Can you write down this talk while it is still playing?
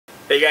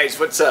Hey guys,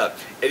 what's up?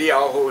 Eddie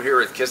Aho here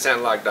with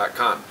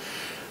KissAnalog.com.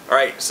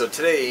 Alright, so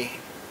today,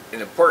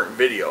 an important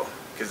video,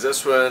 because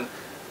this one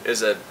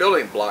is a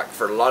building block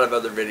for a lot of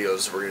other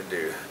videos we're going to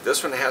do.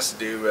 This one has to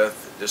do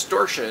with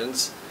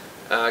distortions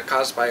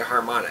caused by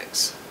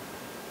harmonics,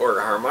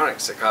 or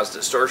harmonics that cause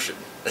distortion.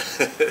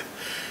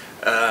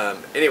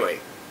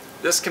 Anyway,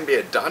 this can be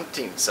a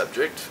daunting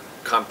subject,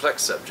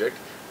 complex subject,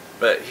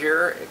 but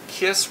here at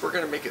KISS we're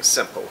going to make it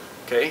simple,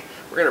 okay?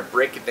 We're going to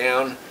break it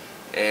down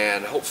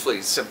and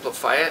hopefully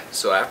simplify it,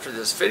 so after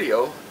this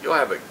video you'll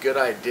have a good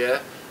idea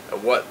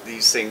of what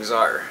these things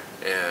are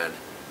and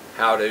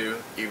how to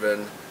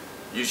even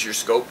use your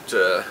scope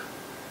to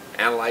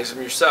analyze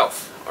them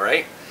yourself.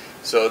 Alright,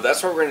 so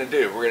that's what we're going to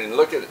do. We're going to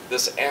look at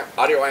this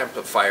audio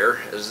amplifier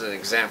as an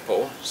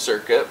example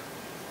circuit.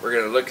 We're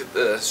going to look at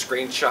the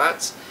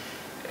screenshots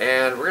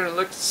and we're going to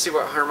look to see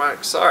what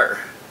harmonics are.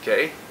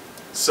 Okay,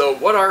 so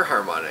what are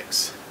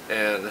harmonics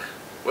and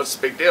what's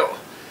the big deal?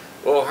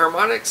 Well,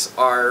 harmonics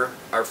are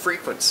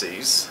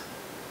frequencies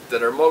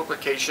that are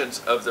multiplications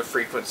of the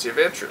frequency of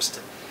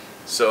interest.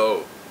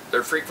 So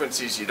they're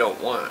frequencies you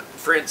don't want.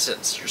 For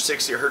instance, your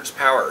 60 hertz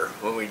power,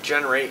 when we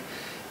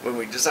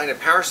design a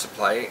power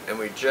supply and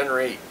we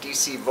generate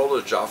DC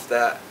voltage off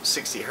that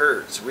 60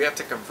 hertz, we have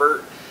to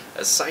convert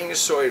a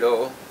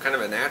sinusoidal, kind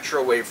of a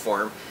natural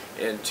waveform,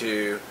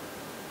 into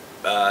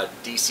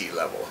DC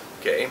level.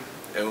 Okay,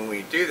 and when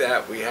we do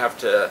that, we have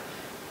to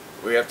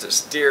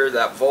steer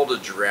that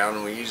voltage around,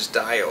 and we use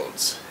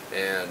diodes.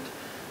 And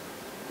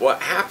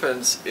what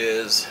happens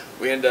is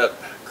we end up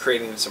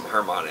creating some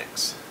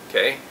harmonics.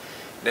 Okay,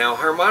 now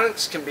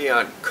harmonics can be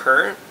on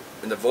current,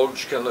 and the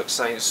voltage can look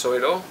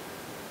sinusoidal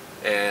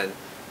and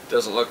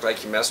doesn't look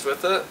like you messed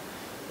with it,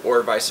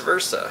 or vice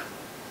versa.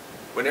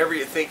 Whenever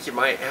you think you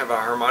might have a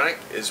harmonic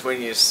is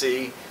when you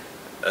see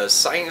a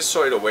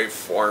sinusoidal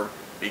waveform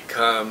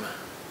become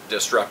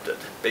disrupted,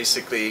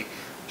 basically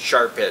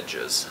sharp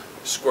edges,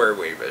 square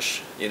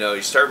wave-ish. You know,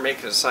 you start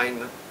making a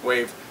sine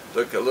wave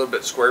look a little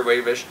bit square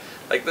wave-ish.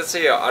 Like, let's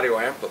say an audio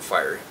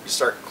amplifier, you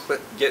start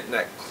getting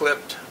that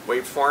clipped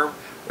waveform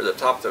where the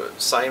top of the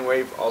sine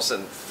wave all of a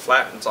sudden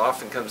flattens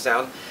off and comes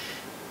down.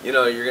 You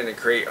know, you're going to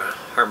create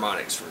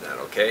harmonics from that.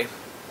 Okay,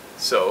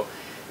 so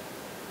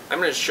I'm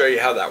going to show you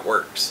how that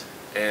works,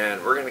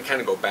 and we're going to kind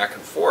of go back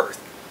and forth.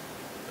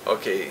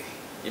 Okay,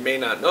 you may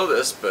not know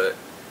this, but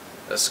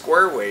a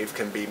square wave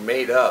can be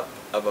made up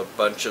of a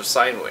bunch of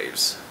sine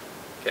waves.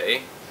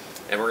 Okay,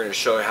 and we're going to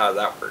show you how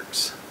that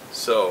works.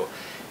 So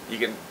you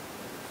can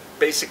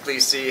basically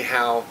see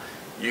how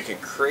you can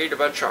create a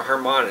bunch of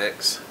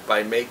harmonics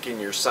by making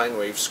your sine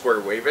wave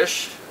square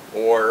wave-ish,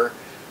 or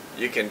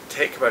you can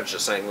take a bunch of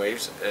sine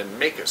waves and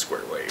make a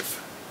square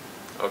wave.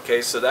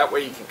 Okay, so that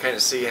way you can kind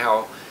of see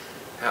how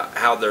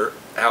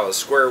a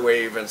square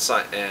wave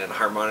and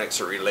harmonics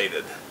are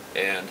related.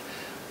 And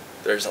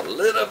there's a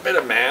little bit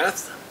of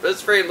math, but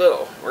it's very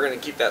little. We're going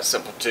to keep that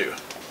simple too.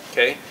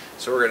 Okay,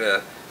 so we're going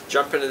to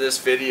jump into this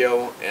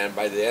video, and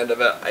by the end of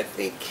it, I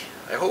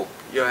hope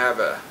you'll have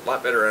a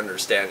lot better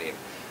understanding.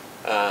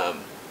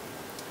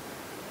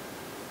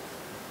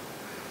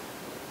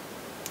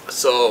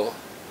 So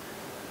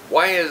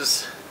why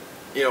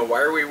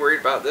are we worried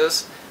about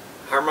this?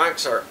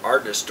 Harmonics are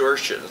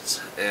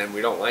distortions, and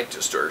we don't like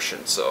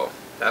distortion, so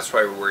that's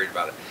why we're worried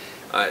about it.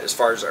 As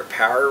far as our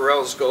power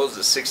rails goes,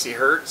 the 60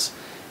 hertz,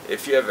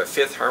 if you have a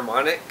fifth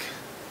harmonic,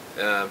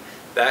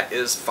 that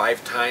is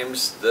 5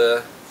 times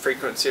the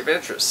frequency of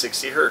interest,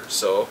 60 hertz.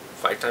 So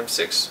 5 times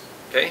 6,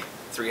 okay,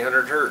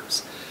 300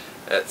 hertz.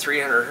 At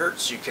 300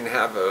 hertz, you can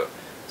have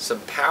some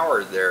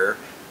power there,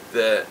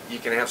 that you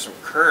can have some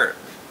current,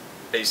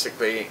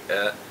 basically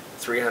at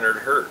 300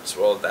 hertz.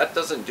 Well, that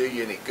doesn't do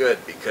you any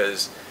good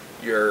because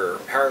your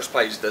power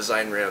supply is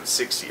designed around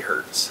 60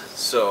 hertz.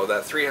 So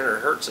that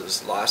 300 hertz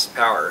is lost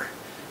power,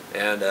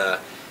 and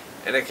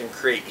it can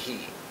create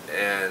heat,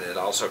 and it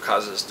also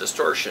causes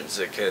distortions.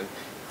 It can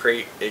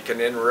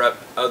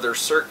interrupt other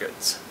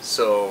circuits,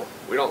 so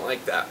we don't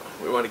like that.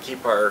 We want to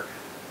keep our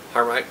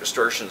harmonic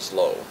distortions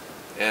low,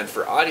 and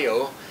for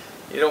audio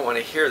you don't want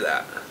to hear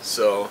that.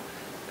 So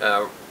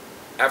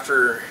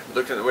after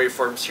looking at the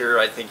waveforms here,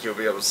 I think you'll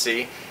be able to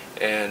see.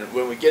 And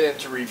when we get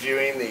into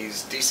reviewing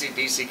these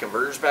DC-DC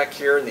converters back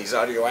here and these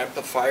audio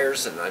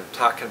amplifiers, and I'm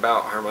talking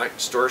about harmonic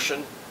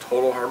distortion,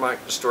 total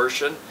harmonic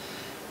distortion.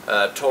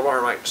 Total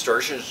harmonic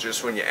distortion is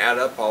just when you add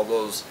up all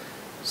those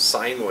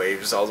sine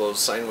waves,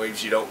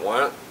 you don't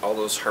want, all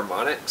those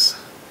harmonics,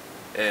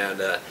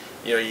 and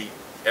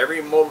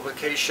every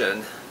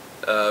multiplication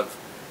of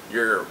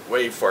your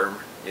waveform,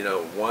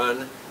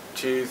 1,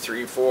 2,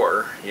 3,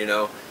 4,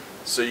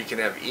 so you can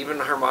have even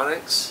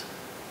harmonics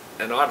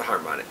and odd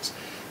harmonics.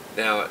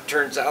 Now it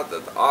turns out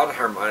that the odd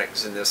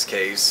harmonics in this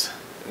case,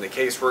 in the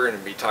case we're going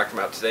to be talking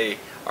about today,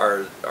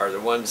 are the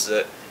ones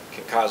that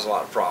can cause a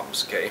lot of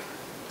problems. Okay,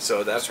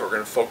 so that's what we're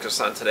going to focus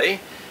on today.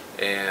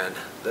 And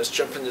let's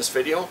jump in this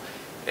video,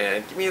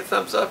 and give me a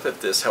thumbs up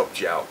if this helped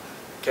you out.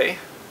 Okay,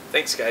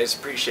 thanks guys,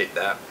 appreciate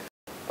that.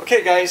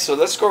 Okay guys, so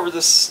let's go over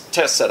this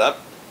test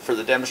setup for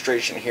the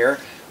demonstration here.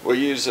 We'll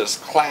use this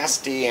Class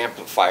D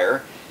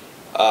amplifier.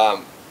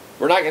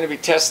 We're not going to be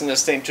testing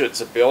this thing to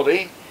its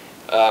ability.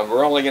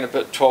 We're only going to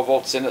put 12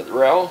 volts in at the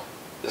rail.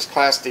 This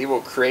Class D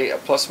will create a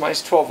plus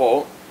minus 12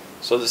 volt,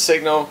 so the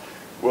signal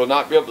will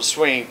not be able to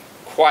swing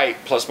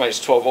quite plus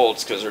minus 12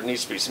 volts because there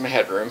needs to be some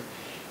headroom.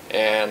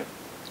 And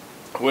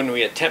when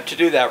we attempt to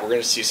do that, we're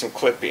going to see some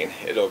clipping.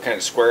 It'll kind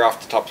of square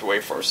off the top of the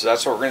waveform, so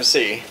that's what we're going to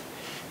see.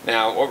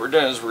 Now what we're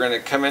doing is we're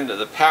going to come into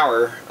the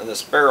power on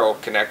this barrel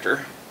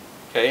connector,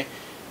 okay,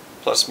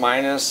 plus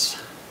minus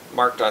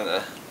marked on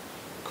the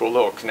cool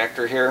little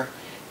connector here,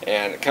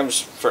 and it comes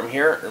from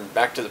here and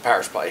back to the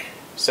power supply,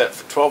 set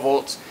for 12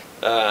 volts.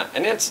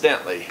 And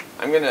incidentally,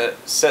 I'm going to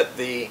set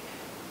the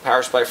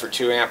power supply for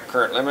 2 amp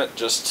current limit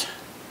just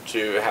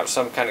to have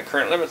some kind of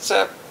current limit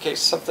set in case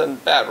something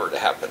bad were to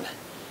happen.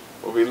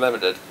 We'll be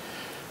limited.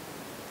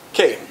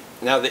 Okay,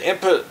 now the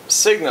input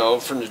signal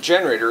from the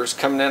generator is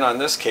coming in on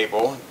this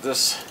cable,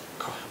 this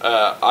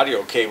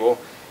audio cable.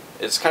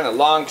 It's kind of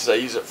long because I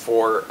use it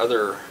for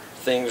other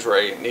things where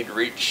I need to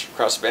reach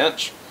across the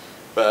bench,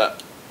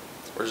 but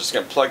we're just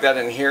going to plug that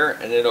in here,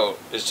 and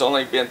it's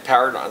only being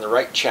powered on the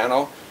right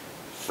channel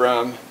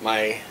from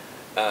my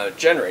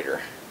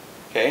generator,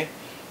 okay,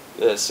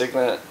 the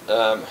signal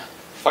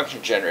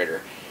function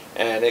generator,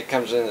 and it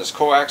comes in this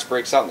coax,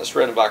 breaks out in this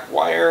red and black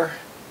wire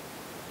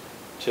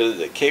to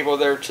the cable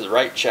there, to the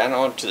right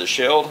channel, to the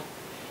shield,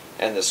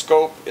 and the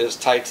scope is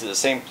tied to the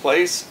same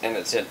place, and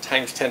it's in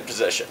times 10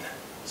 position.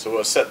 So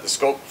we'll set the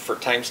scope for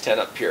times 10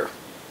 up here.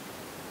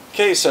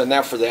 Okay, so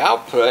now for the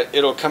output,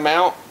 it'll come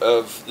out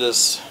of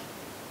this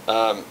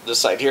this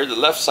side here. The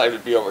left side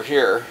would be over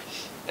here,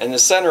 and the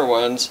center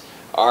ones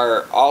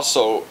are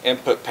also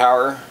input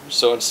power.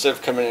 So instead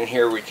of coming in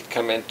here, we could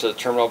come into the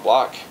terminal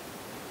block.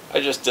 I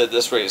just did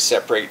this way to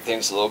separate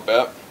things a little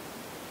bit.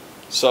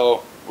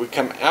 So we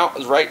come out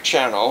with the right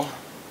channel,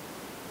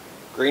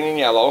 green and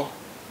yellow,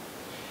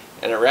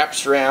 and it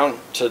wraps around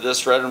to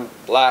this red and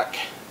black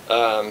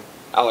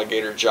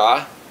alligator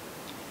jaw,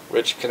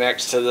 which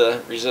connects to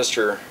the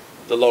resistor,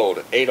 the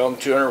load, 8 ohm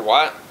 200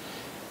 watt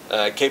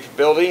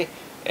capability,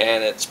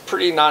 and it's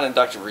pretty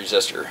non-inductive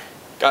resistor.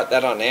 Got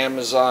that on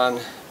Amazon.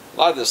 A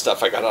lot of this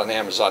stuff I got on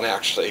Amazon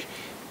actually,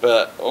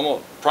 but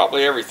almost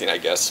probably everything I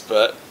guess.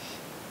 But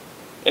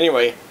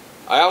anyway,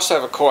 I also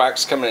have a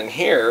coax coming in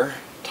here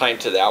tied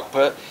to the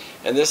output,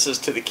 and this is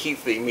to the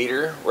Keithley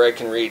meter where I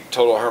can read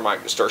Total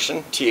Harmonic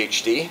Distortion,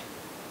 THD.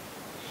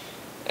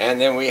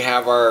 And then we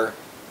have our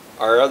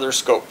other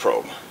scope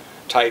probe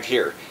tied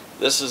here.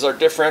 This is our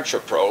differential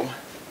probe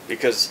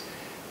because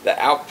the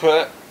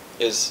output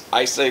is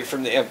isolated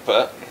from the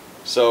input.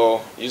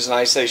 So use an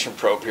isolation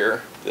probe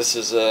here. This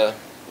is a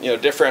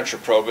differential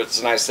probe. It's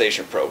an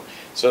isolation probe.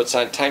 So it's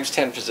on times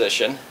 10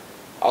 position.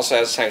 Also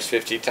has times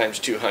 50, times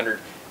 200,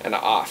 and an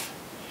off.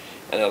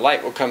 And the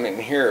light will come in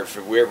here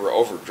if we ever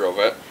overdrove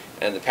it.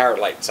 And the power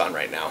light's on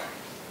right now.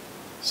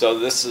 So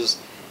this is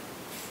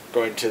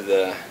going to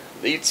the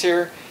leads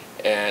here,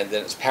 and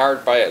then it's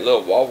powered by a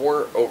little wall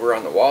wart over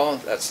on the wall.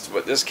 That's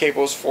what this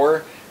cable is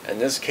for,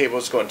 and this cable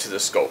is going to the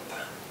scope.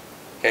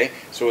 Okay,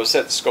 so we'll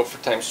set the scope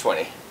for times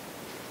 20.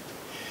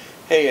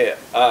 Hey,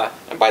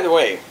 and by the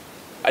way,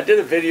 I did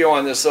a video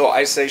on this little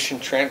isolation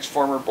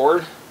transformer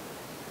board.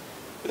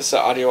 This is an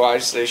audio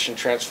isolation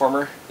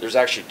transformer. There's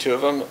actually 2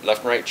 of them,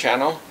 left and right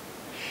channel.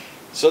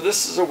 So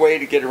this is a way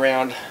to get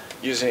around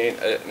using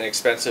an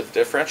expensive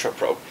differential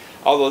probe.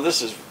 Although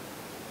this is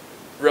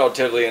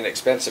relatively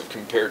inexpensive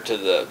compared to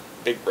the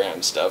big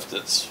brand stuff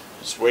that's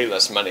way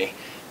less money.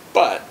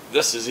 But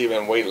this is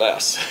even way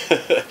less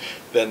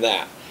than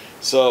that.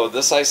 So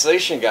this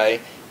isolation guy,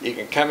 you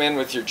can come in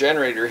with your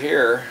generator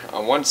here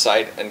on one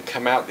side and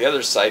come out the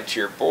other side to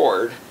your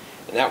board,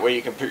 and that way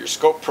you can put your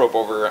scope probe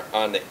over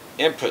on the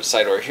input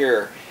side over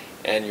here,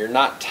 and you're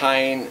not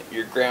tying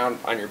your ground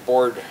on your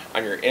board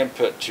on your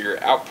input to your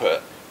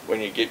output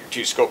when you get your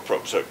 2 scope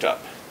probes hooked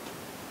up.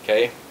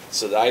 Okay,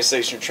 so the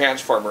isolation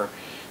transformer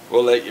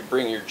will let you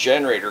bring your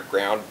generator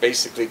ground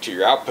basically to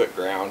your output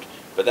ground,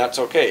 but that's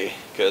okay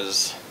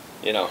because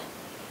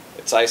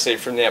it's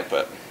isolated from the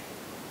input.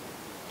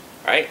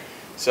 Alright,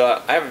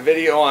 so I have a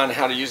video on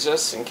how to use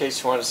this in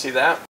case you want to see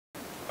that.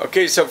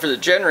 Okay, so for the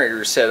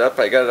generator setup,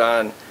 I got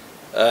it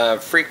on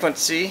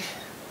frequency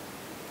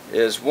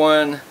is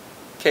 1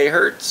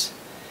 kHz,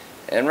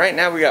 and right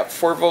now we got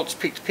 4 volts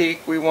peak to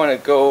peak. We want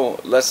to go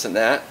less than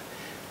that.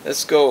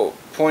 Let's go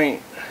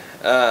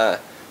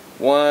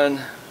 0.1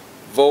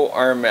 volt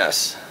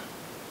RMS.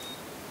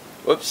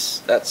 Whoops,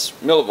 that's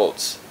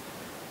millivolts.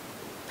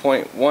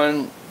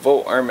 0.1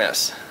 volt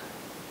RMS.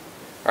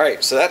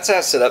 Alright, so that's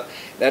that setup.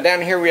 Now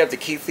down here we have the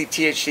Keithley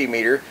THD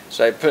meter,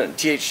 so I put it in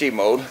THD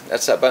mode.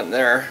 That's that button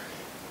there.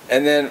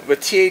 And then with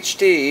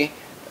THD,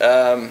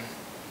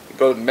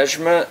 go to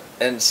measurement,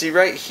 and see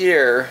right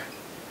here,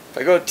 if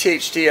I go to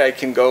THD, I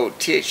can go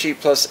THD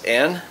plus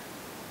N.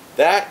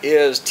 That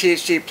is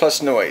THD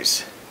plus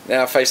noise.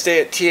 Now if I stay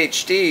at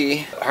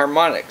THD,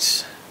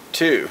 harmonics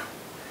 2.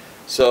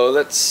 So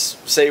let's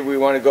say we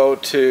want to go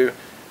to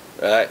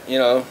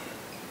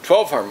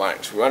 12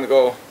 harmonics. We want to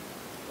go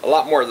a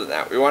lot more than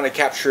that. We want to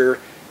capture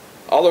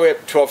all the way up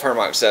to 12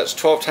 harmonics. That's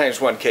 12 times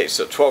 1K,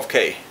 so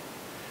 12K.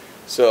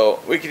 So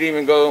we could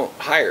even go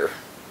higher.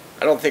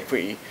 I don't think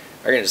we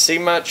are going to see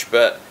much,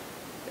 but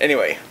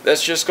anyway,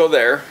 let's just go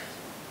there.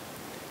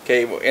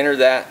 Okay, we'll enter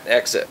that,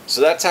 exit.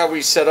 So that's how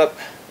we set up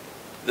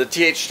the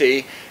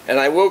THD, and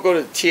I will go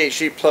to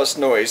THD plus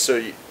noise,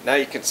 so now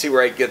you can see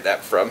where I get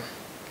that from.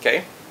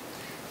 Okay,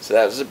 so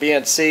that was a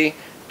BNC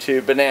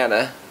to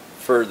banana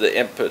for the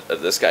input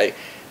of this guy.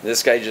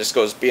 This guy just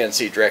goes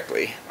BNC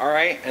directly.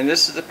 Alright, and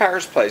this is the power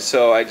supply,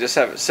 so I just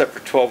have it set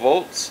for 12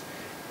 volts,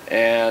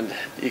 and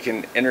you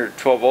can enter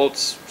 12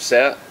 volts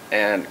set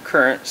and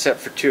current set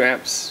for 2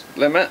 amps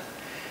limit,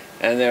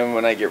 and then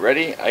when I get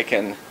ready I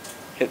can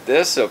hit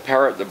this, it'll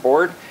power up the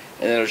board,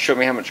 and it'll show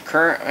me how much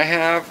current I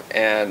have,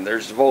 and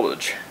there's the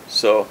voltage.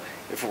 So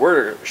if it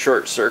were to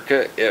short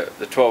circuit,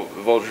 the 12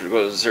 voltage would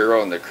go to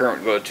 0 and the current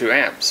would go to 2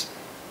 amps.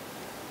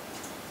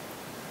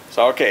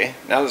 So okay,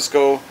 now let's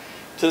go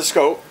to the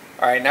scope.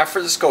 Alright, now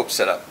for the scope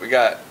setup. We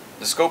got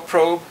the scope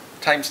probe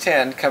times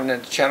 10 coming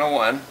into channel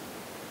 1.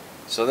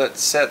 So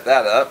let's set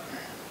that up.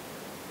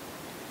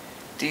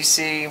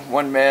 DC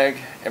 1 meg,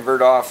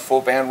 invert off,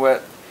 full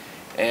bandwidth,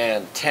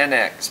 and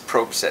 10x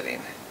probe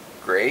setting.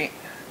 Great.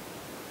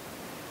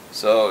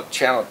 So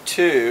channel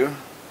 2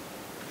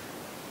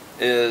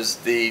 is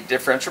the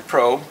differential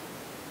probe,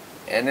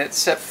 and it's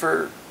set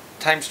for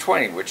times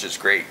 20, which is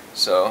great.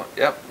 So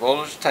yep,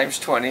 voltage times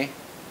 20.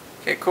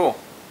 Okay, cool.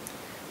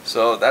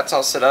 So that's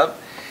all set up.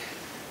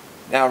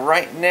 Now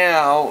right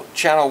now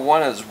channel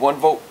 1 is 1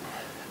 volt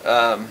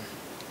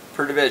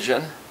per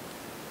division.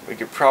 We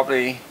could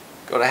probably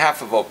go to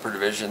half a volt per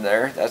division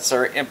there. That's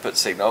our input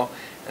signal,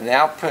 and the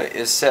output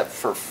is set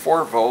for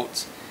 4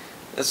 volts.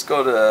 Let's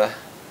go to,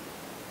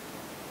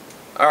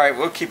 alright,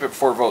 we'll keep it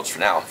 4 volts for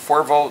now.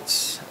 4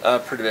 volts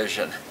per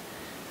division,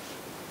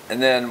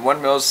 and then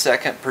 1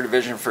 millisecond per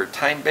division for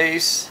time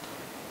base,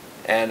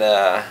 and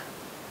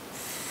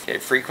okay,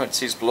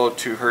 frequencies below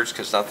 2 hertz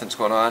because nothing's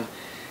going on.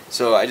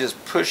 So I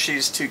just push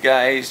these two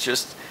guys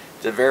just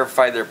to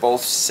verify they're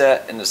both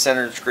set in the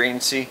center of the screen.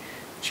 See,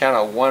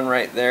 channel 1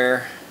 right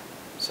there.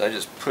 So I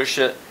just push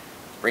it,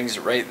 brings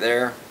it right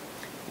there.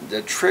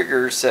 The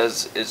trigger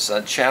says it's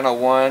on channel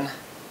 1,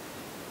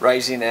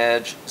 rising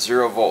edge,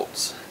 0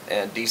 volts,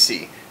 and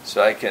DC.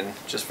 So I can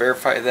just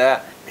verify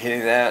that,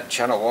 hitting that,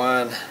 channel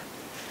 1,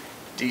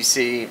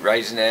 DC,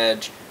 rising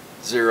edge,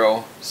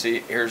 0. See,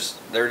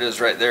 there it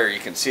is right there. You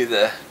can see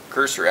the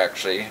cursor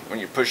actually. When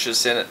you push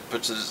this in, it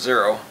puts it at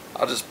 0.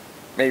 I'll just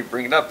maybe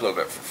bring it up a little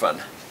bit for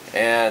fun.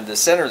 And the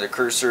center of the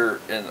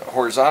cursor in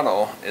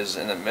horizontal is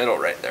in the middle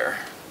right there.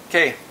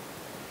 Okay,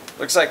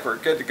 looks like we're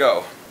good to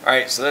go.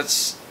 Alright, so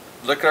let's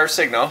look at our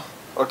signal.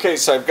 Okay,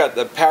 so I've got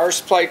the power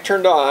supply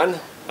turned on.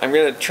 I'm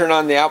going to turn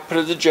on the output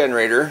of the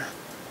generator,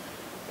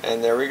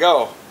 and there we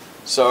go.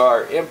 So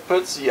our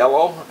input's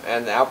yellow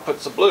and the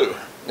output's a blue.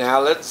 Now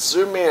let's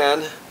zoom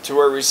in to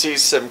where we see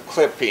some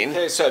clipping.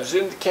 Okay, so I've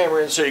zoomed the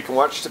camera in so you can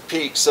watch the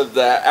peaks of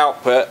the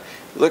output.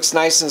 It looks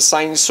nice and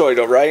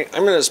sinusoidal, right?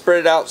 I'm going to spread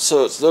it out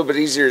so it's a little bit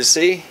easier to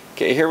see.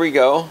 Okay, here we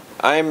go.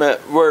 I'm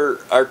at where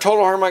our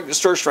total harmonic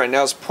distortion right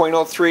now is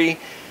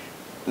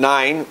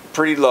 0.039,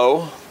 pretty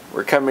low.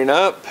 We're coming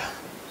up.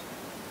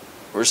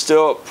 We're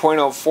still at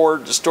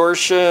 0.04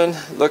 distortion,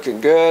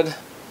 looking good.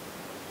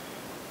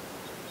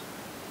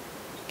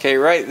 Okay,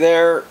 right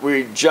there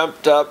we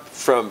jumped up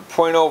from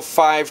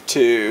 0.05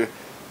 to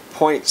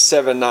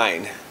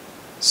 0.79.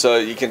 So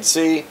you can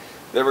see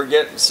that we're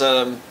getting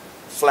some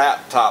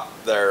flat top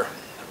there.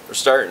 We're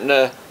starting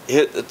to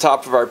hit the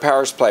top of our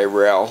power supply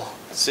rail.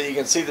 So you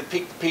can see the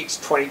peak to peak's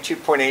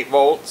 22.8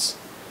 volts,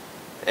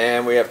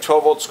 and we have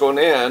 12 volts going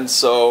in,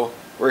 so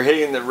we're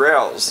hitting the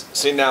rails.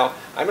 See, now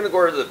I'm going to go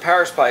over to the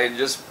power supply and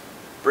just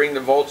bring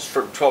the volts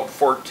from 12 to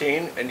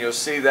 14, and you'll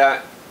see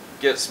that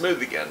get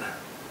smooth again.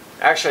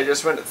 Actually, I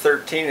just went to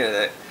 13 and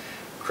it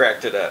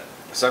cracked it up.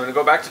 So I'm going to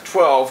go back to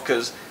 12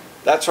 because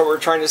that's what we're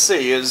trying to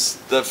see is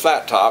the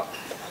flat top.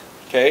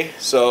 Okay,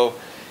 so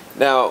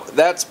now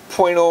that's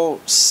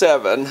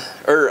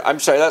 0.07, or I'm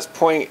sorry, that's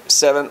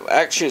 0.7,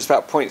 actually it's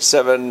about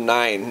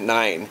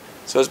 0.799,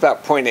 so it's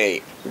about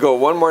 0.8. We go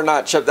one more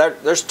notch up,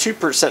 there's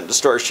 2%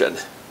 distortion.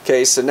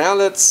 Okay, so now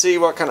let's see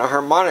what kind of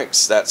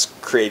harmonics that's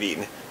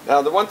creating.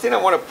 Now the one thing I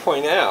want to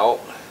point out,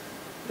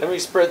 let me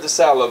spread this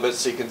out a little bit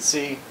so you can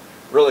see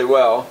really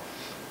well.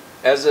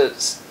 As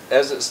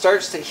it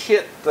starts to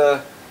hit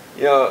the,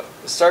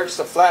 starts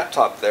to flat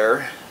top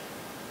there,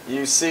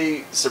 you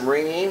see some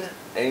ringing,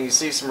 and you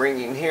see some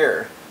ringing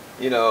here.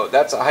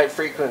 That's a high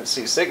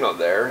frequency signal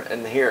there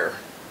and here.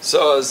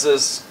 So as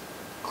this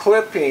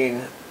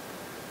clipping,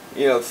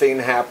 thing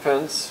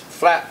happens,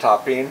 flat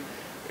topping,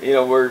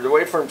 where the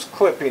waveform's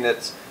clipping,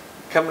 it's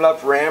coming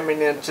up,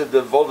 ramming into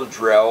the voltage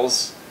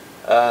rails.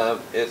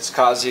 It's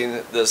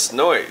causing this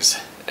noise,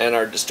 and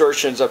our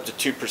distortion's up to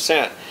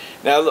 2%.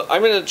 Now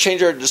I'm going to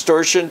change our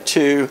distortion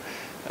to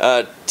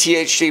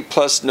THD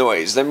plus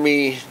noise. Let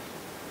me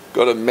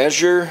go to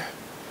measure.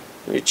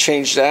 Let me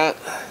change that.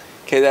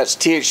 Okay, that's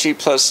THD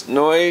plus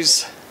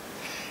noise,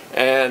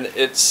 and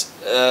it's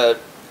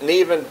and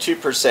even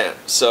 2%.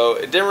 So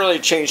it didn't really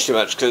change too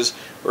much because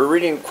we're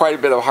reading quite a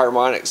bit of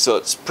harmonics, so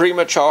it's pretty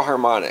much all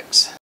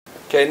harmonics.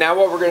 Okay, now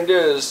what we're going to do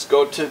is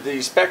go to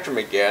the spectrum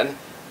again,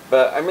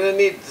 but I'm going to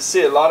need to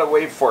see a lot of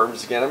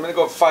waveforms again. I'm going to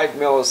go 5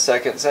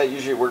 milliseconds. That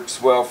usually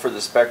works well for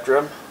the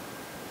spectrum,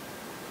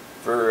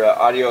 for the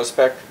audio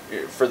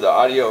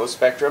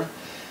spectrum.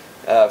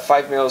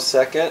 5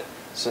 millisecond.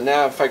 So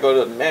now if I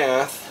go to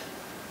math,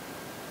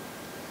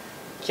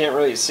 can't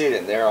really see it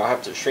in there. I'll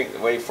have to shrink the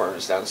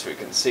waveforms down so we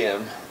can see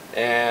them.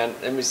 And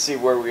let me see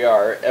where we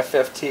are.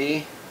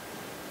 FFT.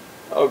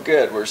 Oh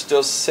good, we're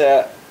still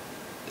set.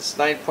 It's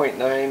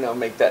 9.9. I'll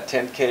make that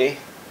 10K.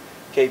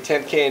 Okay,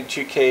 10K and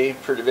 2K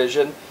per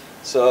division.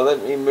 So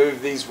let me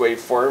move these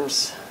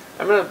waveforms.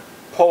 I'm going to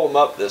pull them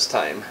up this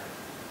time.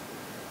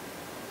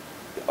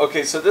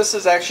 Okay, so this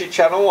is actually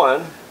channel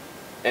 1.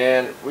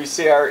 And we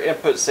see our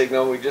input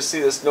signal. We just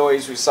see this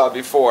noise we saw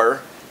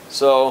before.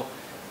 So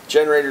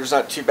generator's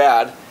not too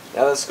bad.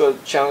 Now let's go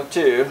to channel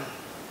 2.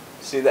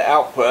 See the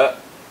output.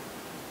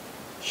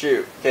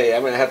 Shoot. Okay,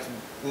 I'm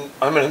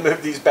gonna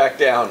move these back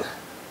down.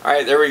 All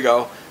right, there we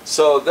go.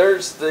 So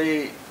there's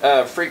the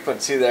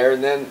frequency there,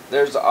 and then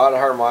there's the odd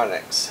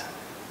harmonics.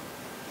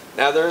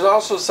 Now there's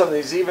also some of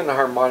these even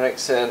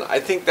harmonics, and I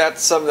think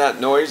that's some of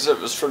that noise that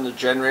was from the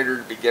generator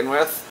to begin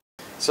with.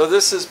 So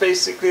this is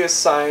basically a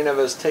sine of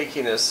us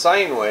taking a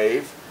sine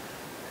wave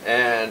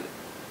and,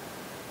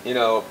 you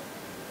know,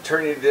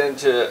 turning it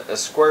into a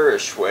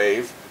squarish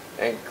wave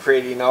and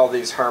creating all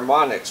these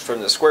harmonics from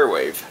the square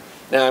wave.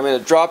 Now I'm going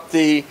to drop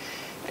the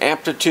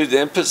amplitude, the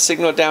input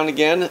signal down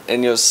again,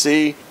 and you'll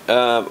see,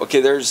 okay,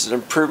 there's an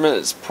improvement.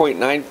 It's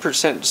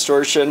 0.9%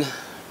 distortion.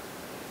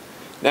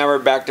 Now we're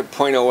back to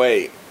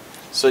 0.08.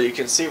 So you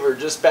can see we're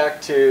just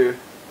back to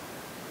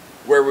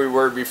where we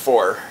were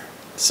before.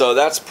 So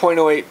that's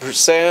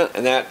 0.08%,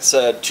 and that's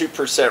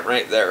 2%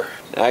 right there.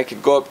 Now I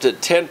could go up to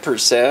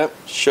 10%,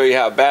 show you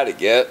how bad it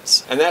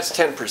gets, and that's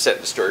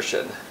 10%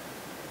 distortion.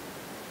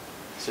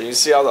 So you can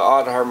see all the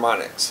odd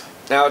harmonics.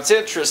 Now it's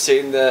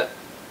interesting that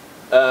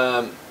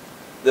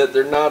that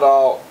they're not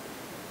all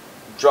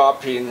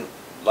dropping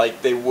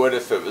like they would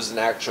if it was an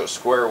actual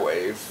square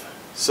wave.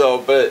 So,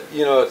 but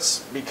you know, it's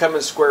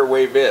becoming square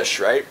wave-ish,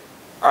 right?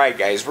 All right,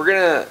 guys, we're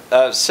gonna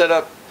set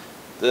up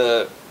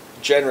the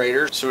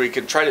generator so we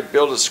can try to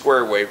build a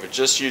square wave with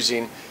just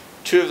using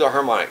 2 of the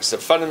harmonics, the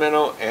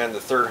fundamental and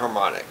the third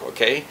harmonic.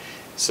 Okay,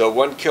 so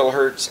 1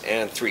 kilohertz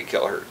and 3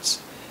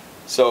 kilohertz.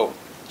 So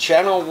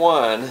channel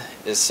 1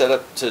 is set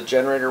up to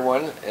generator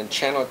 1, and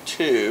channel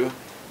 2,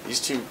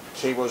 these 2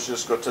 cables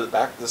just go to the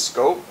back of the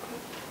scope.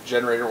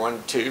 Generator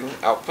 1, 2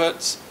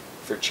 outputs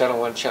for channel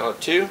 1, channel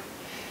 2.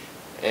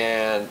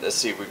 And let's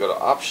see, we go to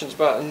options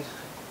button,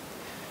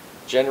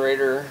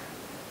 generator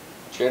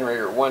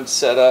 1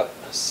 setup,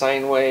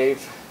 sine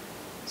wave,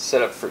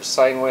 setup for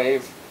sine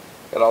wave,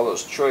 got all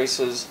those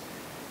choices,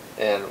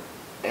 and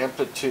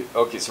amplitude.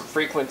 Okay, so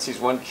frequency is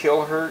 1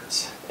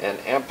 kilohertz, and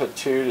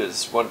amplitude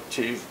is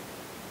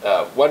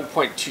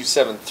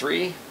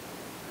 1.273.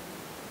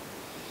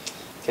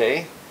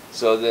 Okay,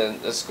 so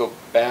then let's go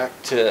back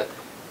to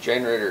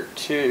generator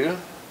 2,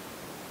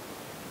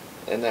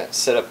 and that's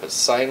set up as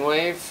sine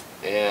wave,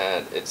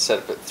 and it's set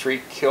up at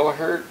 3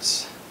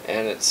 kilohertz,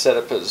 and it's set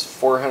up as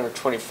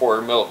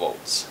 424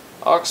 millivolts.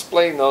 I'll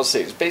explain those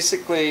things.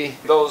 Basically,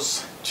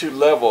 those 2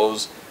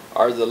 levels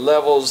are the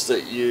levels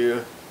that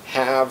you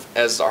have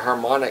as the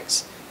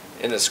harmonics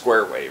in a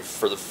square wave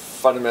for the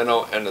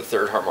fundamental and the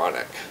third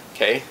harmonic.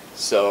 Okay,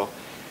 so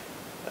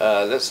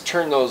let's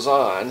turn those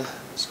on.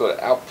 Let's go to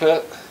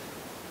output.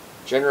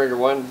 Generator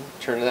 1,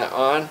 turn that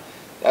on.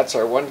 That's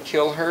our 1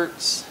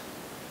 kilohertz.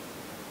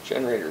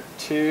 Generator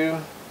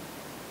 2,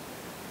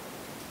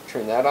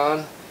 turn that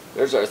on.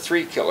 There's our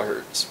 3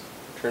 kilohertz.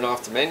 Turn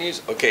off the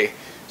menus. Okay,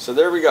 so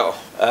there we go.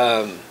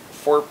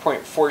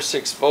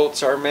 4.46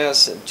 volts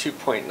RMS and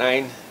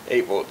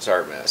 2.98 volts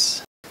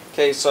RMS.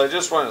 Okay, so I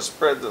just want to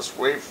spread this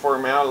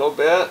waveform out a little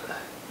bit.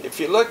 If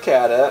you look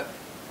at it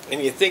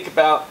and you think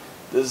about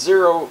the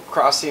 0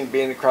 crossing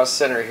being across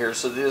center here,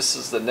 so this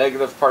is the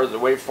negative part of the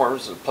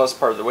waveforms and the plus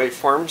part of the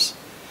waveforms.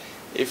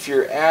 If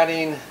you're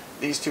adding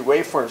these 2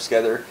 waveforms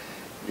together,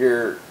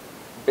 you're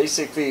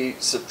basically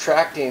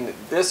subtracting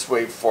this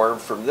waveform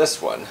from this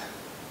one.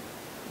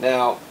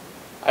 Now,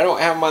 I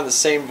don't have them on the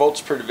same volts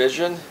per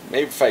division.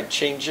 Maybe if I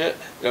change it,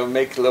 it'll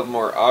make it a little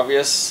more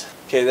obvious.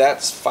 Okay,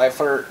 that's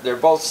 500. They're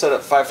both set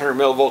at 500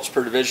 millivolts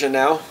per division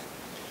now.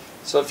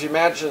 So if you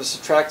imagine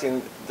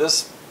subtracting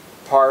this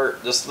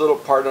part, this little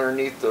part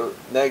underneath the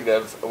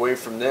negative away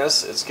from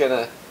this, it's going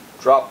to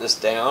drop this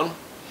down.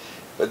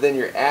 But then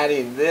you're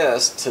adding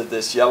this to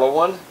this yellow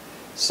one,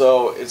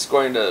 so it's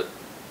going to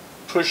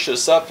push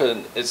this up,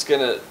 and it's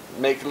going to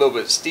make it a little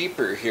bit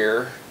steeper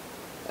here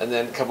and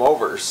then come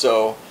over.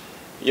 So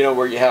you know,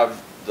 where you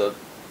have the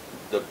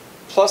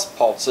plus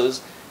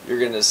pulses, you're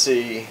going to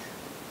see,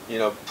 you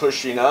know,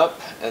 pushing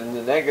up, and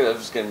the negative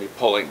is going to be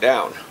pulling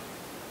down.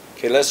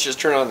 Okay, let's just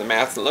turn on the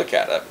math and look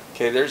at it.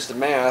 Okay, there's the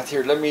math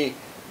here. Let me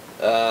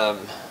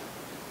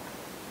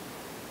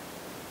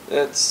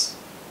let's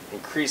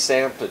increase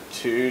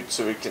amplitude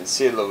so we can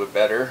see a little bit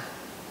better.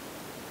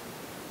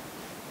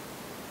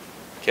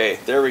 Okay,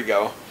 there we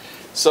go.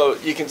 So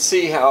you can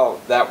see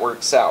how that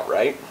works out,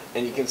 right?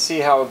 And you can see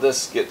how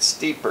this gets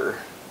steeper,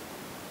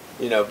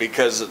 you know,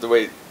 because of the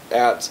way it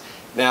adds.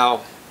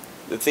 Now,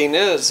 the thing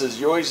is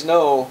you always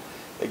know,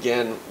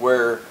 again,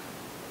 where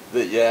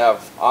that you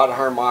have odd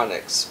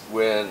harmonics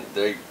when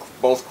they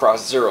both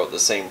cross zero at the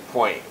same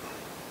point.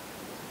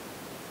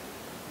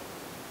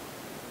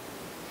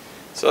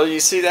 So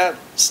you see that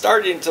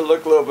starting to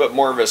look a little bit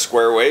more of a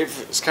square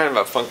wave. It's kind of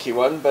a funky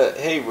one, but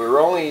hey,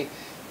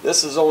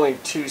 this is only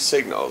 2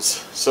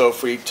 signals. So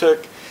if we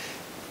took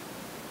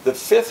the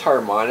 5th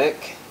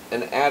harmonic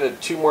and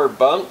added 2 more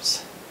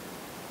bumps,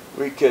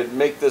 we could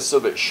make this a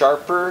little bit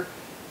sharper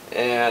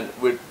and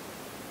would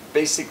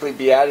basically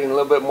be adding a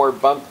little bit more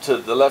bump to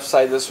the left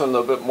side, this one a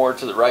little bit more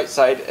to the right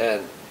side,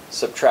 and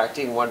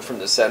subtracting 1 from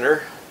the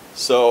center.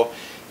 So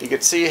you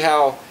could see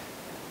how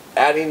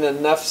adding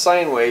enough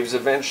sine waves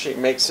eventually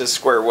makes a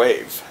square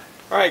wave.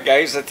 Alright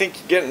guys, I think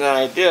you're getting an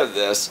idea of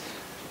this.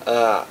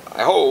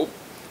 I hope.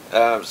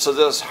 So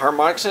this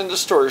harmonics and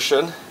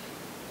distortion,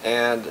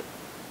 and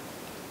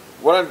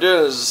what I'm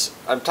doing is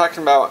I'm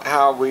talking about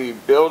how we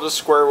build a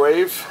square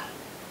wave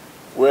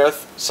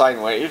with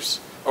sine waves,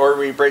 or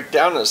we break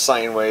down a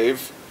sine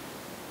wave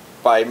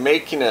by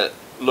making it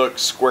look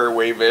square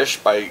wave-ish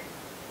by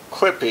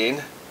clipping,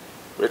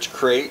 which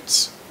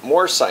creates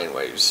more sine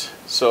waves.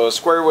 So a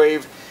square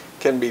wave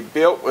can be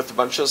built with a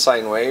bunch of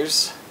sine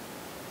waves,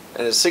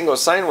 and a single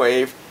sine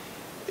wave,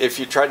 if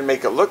you try to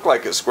make it look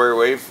like a square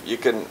wave, you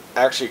can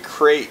actually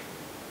create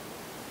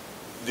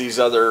these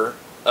other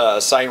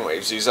sine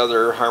waves, these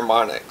other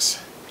harmonics.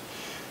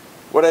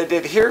 What I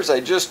did here is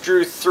I just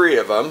drew 3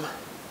 of them.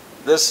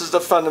 This is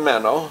the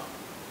fundamental,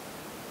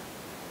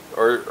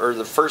 or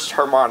the first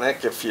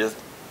harmonic, if you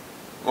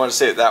want to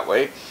say it that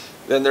way.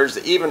 Then there's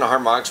the even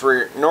harmonics.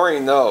 We're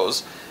ignoring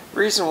those. The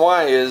reason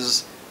why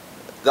is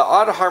the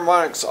odd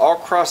harmonics all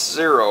cross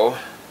zero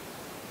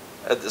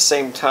at the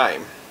same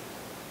time.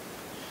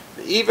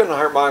 The even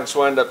harmonics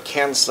will end up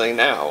canceling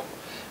out,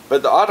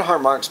 but the odd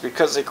harmonics,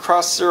 because they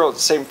cross zero at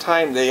the same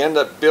time, they end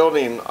up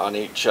building on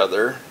each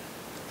other.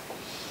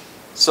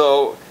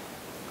 So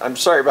I'm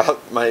sorry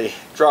about my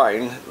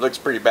drawing, it looks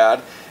pretty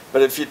bad,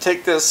 but if you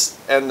take this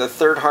and the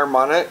 3rd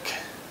harmonic,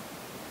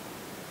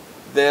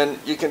 then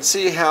you can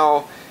see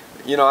how,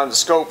 you know, on the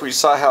scope we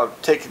saw how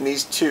taking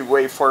these 2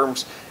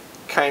 waveforms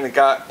kind of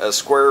got a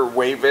square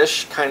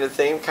wave-ish kind of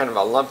thing, kind of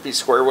a lumpy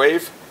square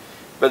wave.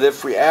 But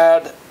if we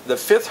add the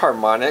 5th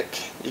harmonic,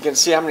 you can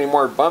see how many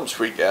more bumps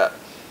we get.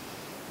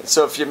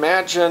 So if you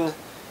imagine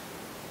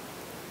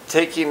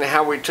taking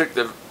how we took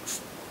the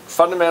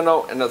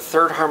fundamental and the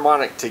 3rd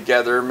harmonic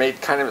together,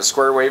 made kind of a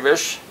square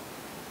wave-ish.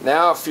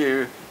 Now if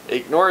you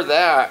ignore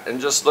that and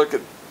just look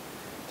at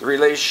the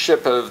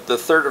relationship of the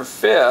 3rd and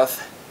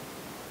 5th,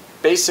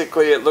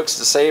 basically it looks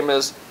the same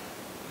as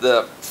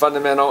the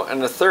fundamental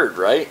and the 3rd,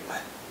 right?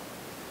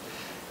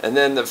 And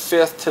then the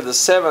 5th to the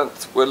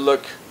 7th would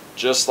look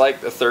just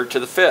like the 3rd to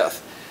the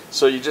 5th.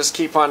 So you just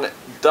keep on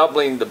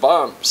doubling the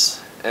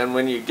bumps, and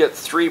when you get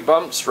 3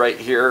 bumps right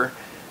here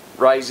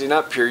rising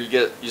up here,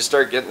 you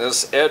start getting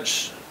this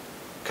edge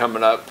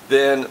coming up.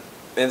 Then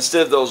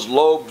instead of those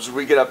lobes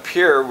we get up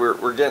here,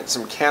 we're getting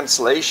some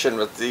cancellation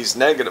with these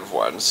negative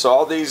ones. So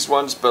all these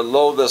ones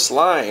below this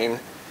line,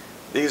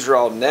 these are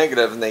all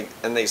negative,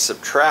 and they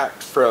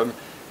subtract from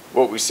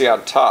what we see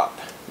on top.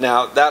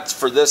 Now that's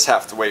for this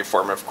half the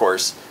waveform, of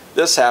course.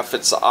 This half,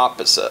 it's the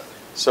opposite.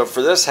 So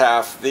for this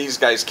half, these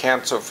guys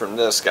cancel from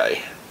this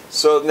guy.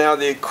 So now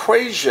the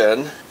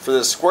equation for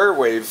the square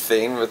wave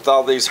thing with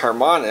all these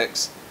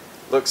harmonics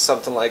looks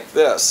something like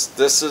this.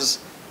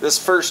 This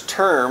first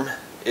term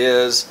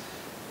is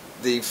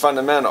the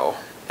fundamental,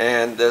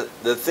 and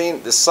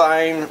the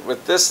sine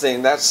with this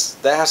thing, that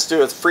has to do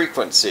with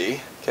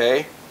frequency.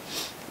 Okay,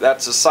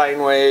 that's a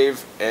sine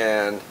wave,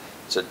 and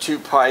it's a 2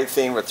 pi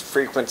thing with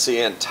frequency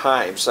and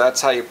time. So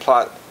that's how you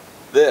plot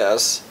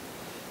this.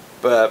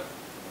 But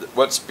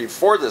what's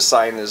before the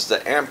sine is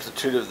the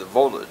amplitude of the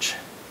voltage.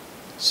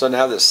 So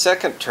now the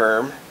second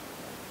term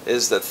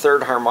is the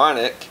 3rd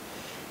harmonic,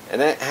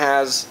 and it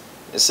has,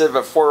 instead of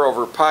a 4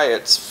 over pi,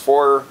 it's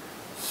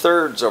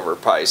 4/3 over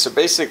pi. So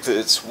basically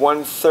it's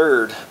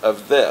 1/3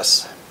 of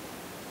this.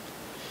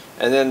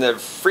 And then the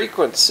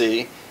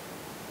frequency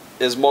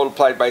is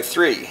multiplied by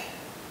 3,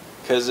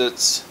 because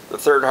it's the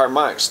 3rd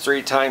harmonics,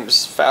 3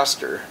 times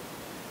faster.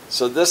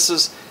 So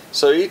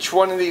each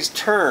one of these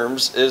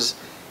terms is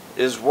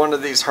one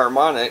of these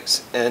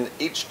harmonics, and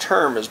each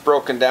term is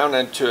broken down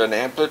into an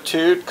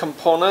amplitude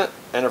component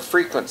and a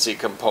frequency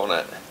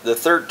component. The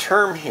 3rd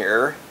term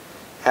here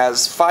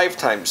has 5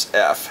 times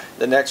F.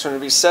 The next one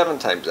would be 7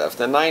 times F,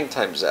 then 9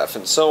 times F,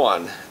 and so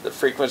on. The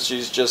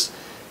frequencies just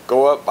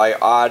go up by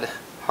odd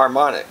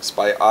harmonics,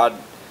 by odd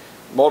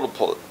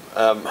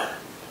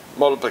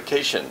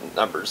multiplication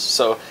numbers.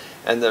 So,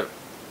 and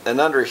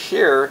under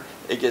here,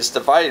 it gets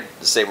divided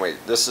the same way.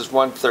 This is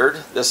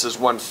 1/3, this is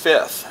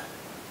 1/5.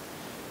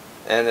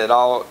 And it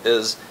all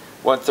is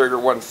 1/3 or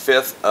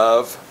 1/5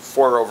 of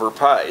 4 over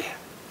pi.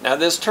 Now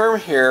this term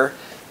here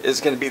is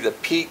going to be the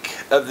peak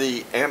of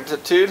the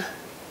amplitude,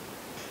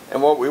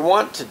 and what we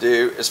want to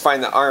do is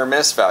find the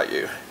RMS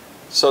value.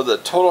 So the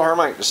total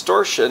harmonic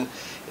distortion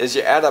is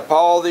you add up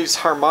all these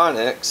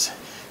harmonics.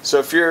 So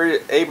if you're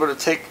able to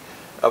take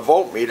a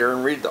voltmeter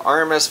and read the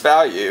RMS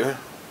value,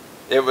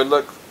 it would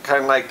look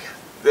kind of like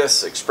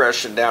this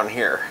expression down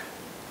here.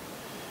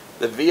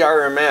 The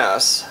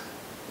VRMS,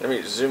 let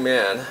me zoom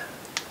in,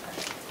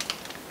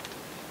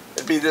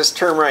 it'd be this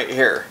term right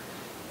here.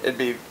 It'd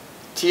be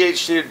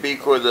THD would be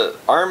equal to the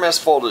RMS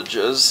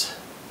voltages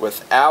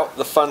without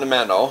the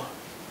fundamental.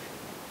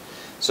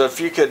 So if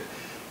you could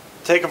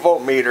take a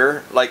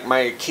voltmeter like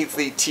my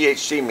Keithley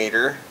THD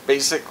meter,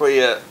 basically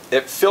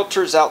it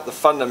filters out the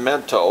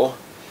fundamental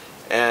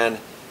and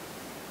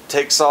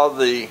takes all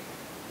the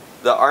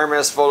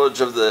RMS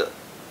voltage of the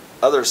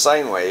other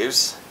sine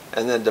waves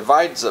and then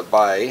divides it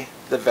by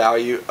the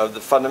value of the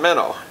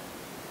fundamental,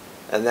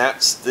 and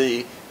that's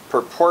the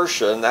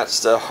proportion, that's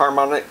the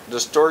harmonic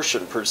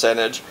distortion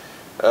percentage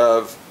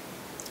of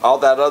all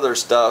that other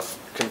stuff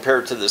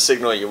compared to the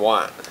signal you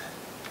want.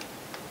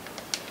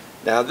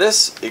 Now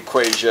this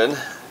equation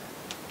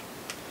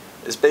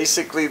is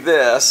basically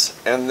this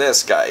and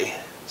this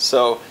guy.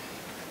 So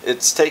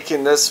it's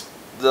taking this,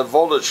 the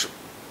voltage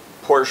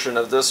portion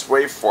of this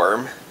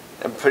waveform,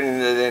 and putting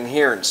it in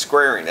here and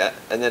squaring it,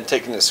 and then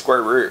taking the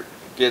square root,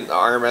 getting the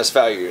RMS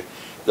value.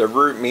 The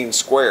root means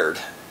squared.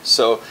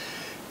 So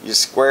you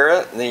square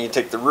it and then you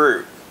take the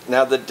root.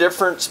 Now the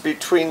difference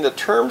between the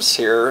terms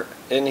here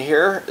in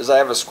here is I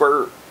have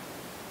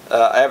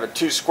a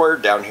 2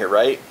 squared down here,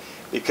 right?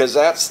 Because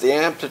that's the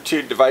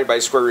amplitude divided by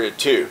square root of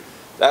 2.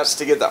 That's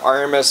to get the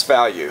RMS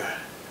value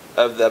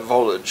of the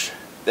voltage,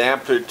 the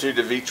amplitude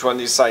of each one of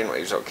these sine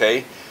waves,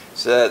 okay?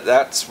 So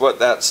that's what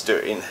that's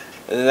doing.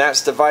 And then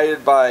that's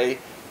divided by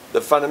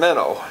the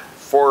fundamental,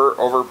 4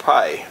 over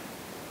pi,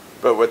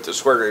 but with the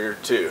square root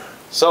of 2.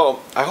 So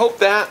I hope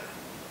that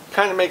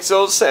kind of makes a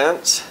little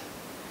sense.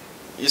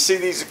 You see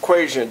these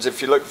equations,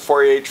 if you look at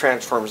Fourier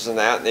transforms and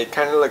that, and they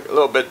kind of look a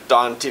little bit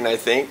daunting, I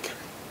think.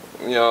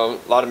 You know,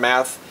 a lot of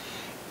math.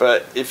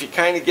 But if you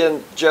kind of get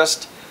a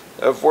gist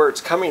of where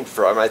it's coming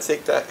from, I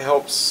think that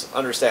helps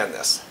understand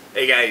this.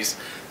 Hey guys,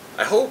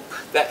 I hope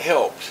that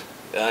helped.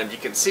 You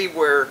can see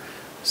where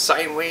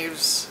sine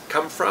waves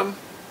come from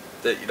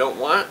that you don't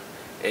want,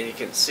 and you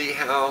can see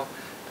how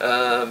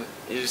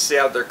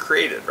they're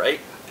created, right?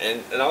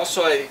 And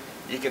also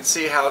you can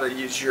see how to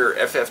use your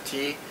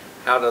FFT,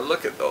 how to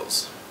look at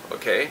those,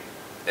 okay?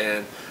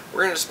 And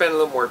we're going to spend a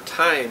little more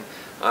time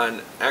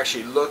on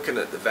actually looking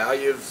at the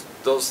value of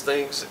those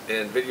things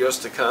in videos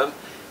to come,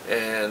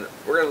 and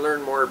we're going to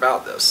learn more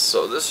about this.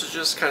 So this is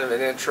just kind of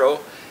an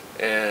intro,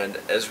 and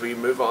as we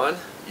move on,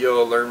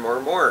 you'll learn more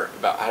and more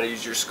about how to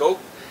use your scope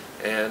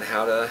and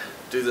how to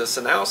do this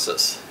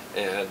analysis.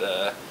 And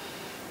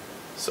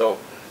so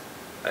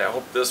I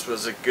hope this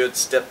was a good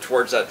step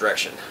towards that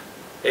direction.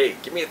 Hey,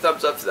 give me a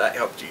thumbs up if that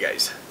helped you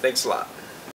guys. Thanks a lot.